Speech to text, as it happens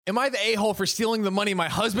Am I the a-hole for stealing the money my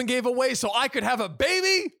husband gave away so I could have a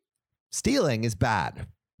baby? Stealing is bad.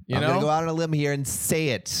 I'm going to go out on a limb here and say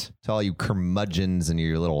it to all you curmudgeons and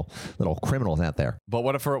your little criminals out there. But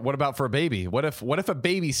what about for a baby? What if a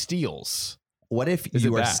baby steals? What if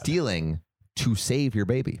you are stealing to save your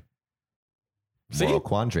baby? See? Moral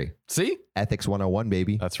quandary. See? Ethics 101,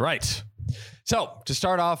 baby. That's right. So to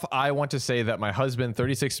start off, I want to say that my husband,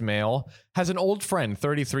 36 male, has an old friend,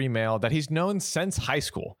 33 male, that he's known since high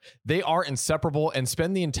school. They are inseparable and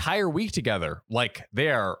spend the entire week together. Like, they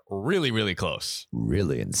are really, really close.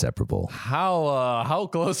 Really inseparable. How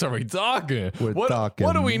close are we talking? We're talking.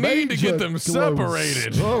 What do we need to get them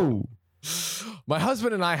separated? Oh. My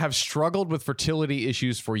husband and I have struggled with fertility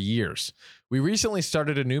issues for years. We recently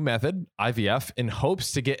started a new method, IVF, in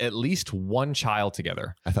hopes to get at least one child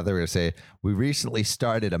together. I thought they were going to say, we recently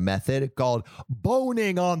started a method called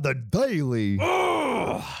boning on the daily.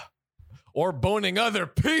 Or boning other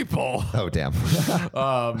people. Oh, damn.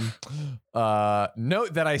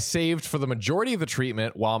 Note that I saved for the majority of the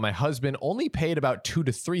treatment while my husband only paid about $2,000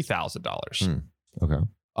 to $3,000. Okay.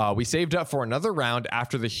 We saved up for another round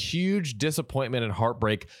after the huge disappointment and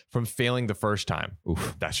heartbreak from failing the first time.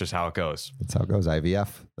 Oof. That's just how it goes. That's how it goes. IVF.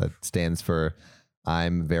 That stands for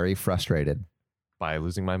I'm very frustrated. By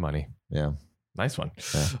losing my money. Yeah. Nice one.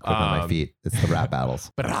 Yeah, quick on my feet. It's the rap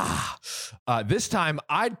battles. But this time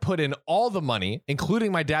I'd put in all the money,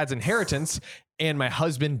 including my dad's inheritance, and my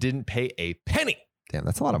husband didn't pay a penny. Damn,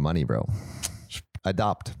 that's a lot of money, bro.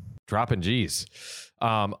 Adopt. Dropping G's.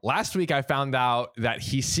 Last week, I found out that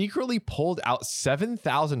he secretly pulled out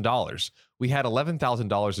 $7,000. We had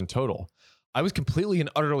 $11,000 in total. I was completely and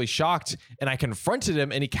utterly shocked, and I confronted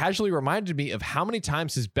him, and he casually reminded me of how many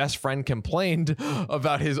times his best friend complained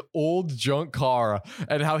about his old junk car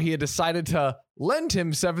and how he had decided to lend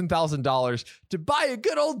him $7,000 to buy a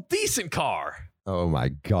good old decent car. Oh my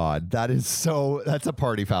God. That's a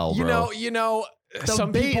party foul, bro. You know,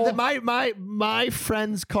 some people, my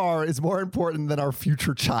friend's car is more important than our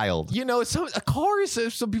future child. You know, a car is,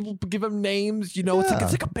 some people give them names. You know, it's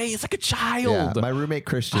like a child. Yeah, my roommate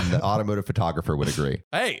Christian, the automotive photographer, would agree.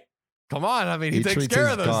 Hey, come on! I mean, he takes care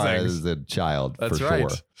of those car things. As a child, that's for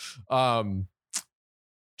right. Sure.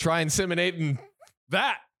 Try inseminating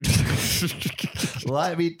that.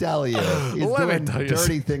 Let me tell you, he's doing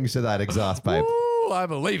dirty things to that exhaust pipe. Ooh, I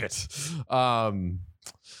believe it.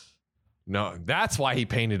 No, that's why he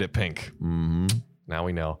painted it pink. Mm-hmm. Now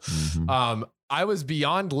we know. Mm-hmm. I was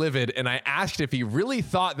beyond livid, and I asked if he really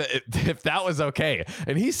thought that if that was okay.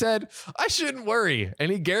 And he said, I shouldn't worry. And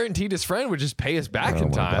he guaranteed his friend would just pay us back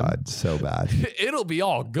in time. Oh my God, so bad. It'll be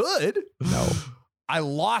all good. No. I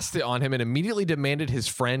lost it on him and immediately demanded his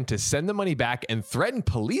friend to send the money back and threatened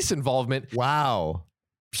police involvement. Wow.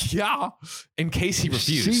 Yeah. In case he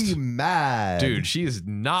refused. She mad. Dude, she is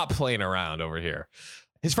not playing around over here.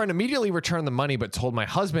 His friend immediately returned the money, but told my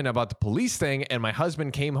husband about the police thing. And my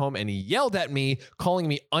husband came home and he yelled at me, calling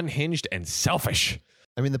me unhinged and selfish.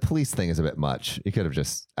 I mean, the police thing is a bit much. You could have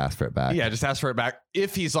just asked for it back. Yeah, just ask for it back.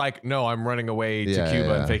 If he's like, no, I'm running away to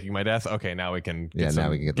Cuba and faking my death. Okay, now we can get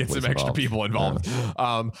some extra people involved.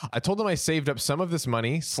 Yeah. I told him I saved up some of this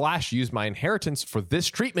money / used my inheritance for this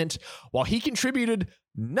treatment while he contributed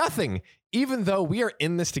nothing, even though we are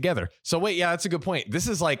in this together. So wait, yeah, that's a good point. This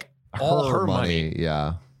is like all her money.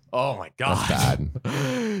 Yeah. Oh my God. That's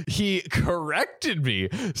bad. He corrected me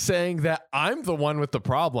saying that I'm the one with the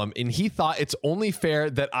problem and he thought it's only fair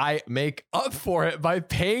that I make up for it by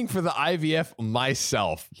paying for the IVF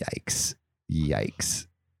myself. Yikes. He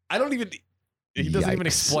doesn't even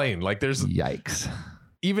explain. Like there's yikes.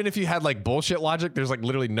 Even if you had like bullshit logic, there's like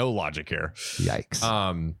literally no logic here.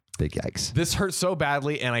 Yikes. Big yikes. This hurt so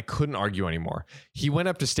badly and I couldn't argue anymore. He went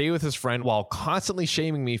up to stay with his friend while constantly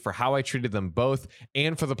shaming me for how I treated them both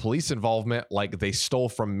and for the police involvement, like they stole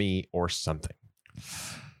from me or something.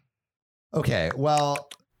 Okay, well,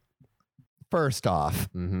 first off,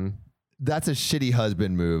 that's a shitty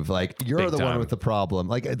husband move. Like you're Big the time. one with the problem.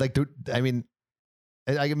 Don't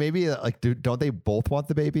they both want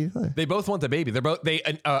the baby? They both want the baby. They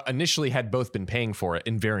initially had both been paying for it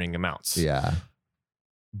in varying amounts. Yeah.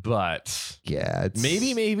 But yeah,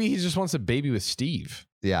 maybe he just wants a baby with Steve.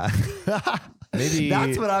 Yeah. Maybe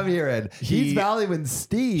that's what I'm hearing. He's valuing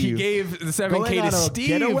Steve. He gave the $7,000 to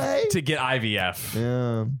Steve to get IVF.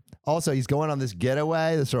 Yeah. Also, he's going on this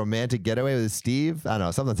getaway, this romantic getaway with Steve. I don't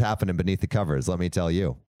know. Something's happening beneath the covers. Let me tell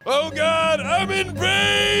you. Oh God, I'm in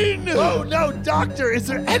pain! Oh no, doctor, is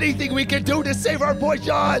there anything we can do to save our boy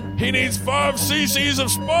John? He needs 5 cc's of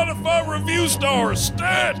Spotify review stars,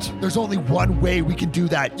 stat! There's only one way we can do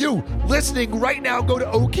that. You, listening right now, go to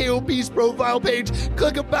OKOP's profile page,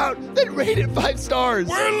 click about, then rate it 5 stars.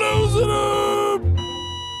 We're losing him!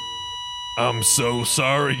 I'm so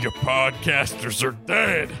sorry your podcasters are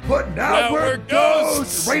dead. But now we're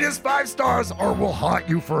ghosts! Rate us 5 stars or we'll haunt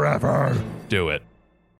you forever. Do it.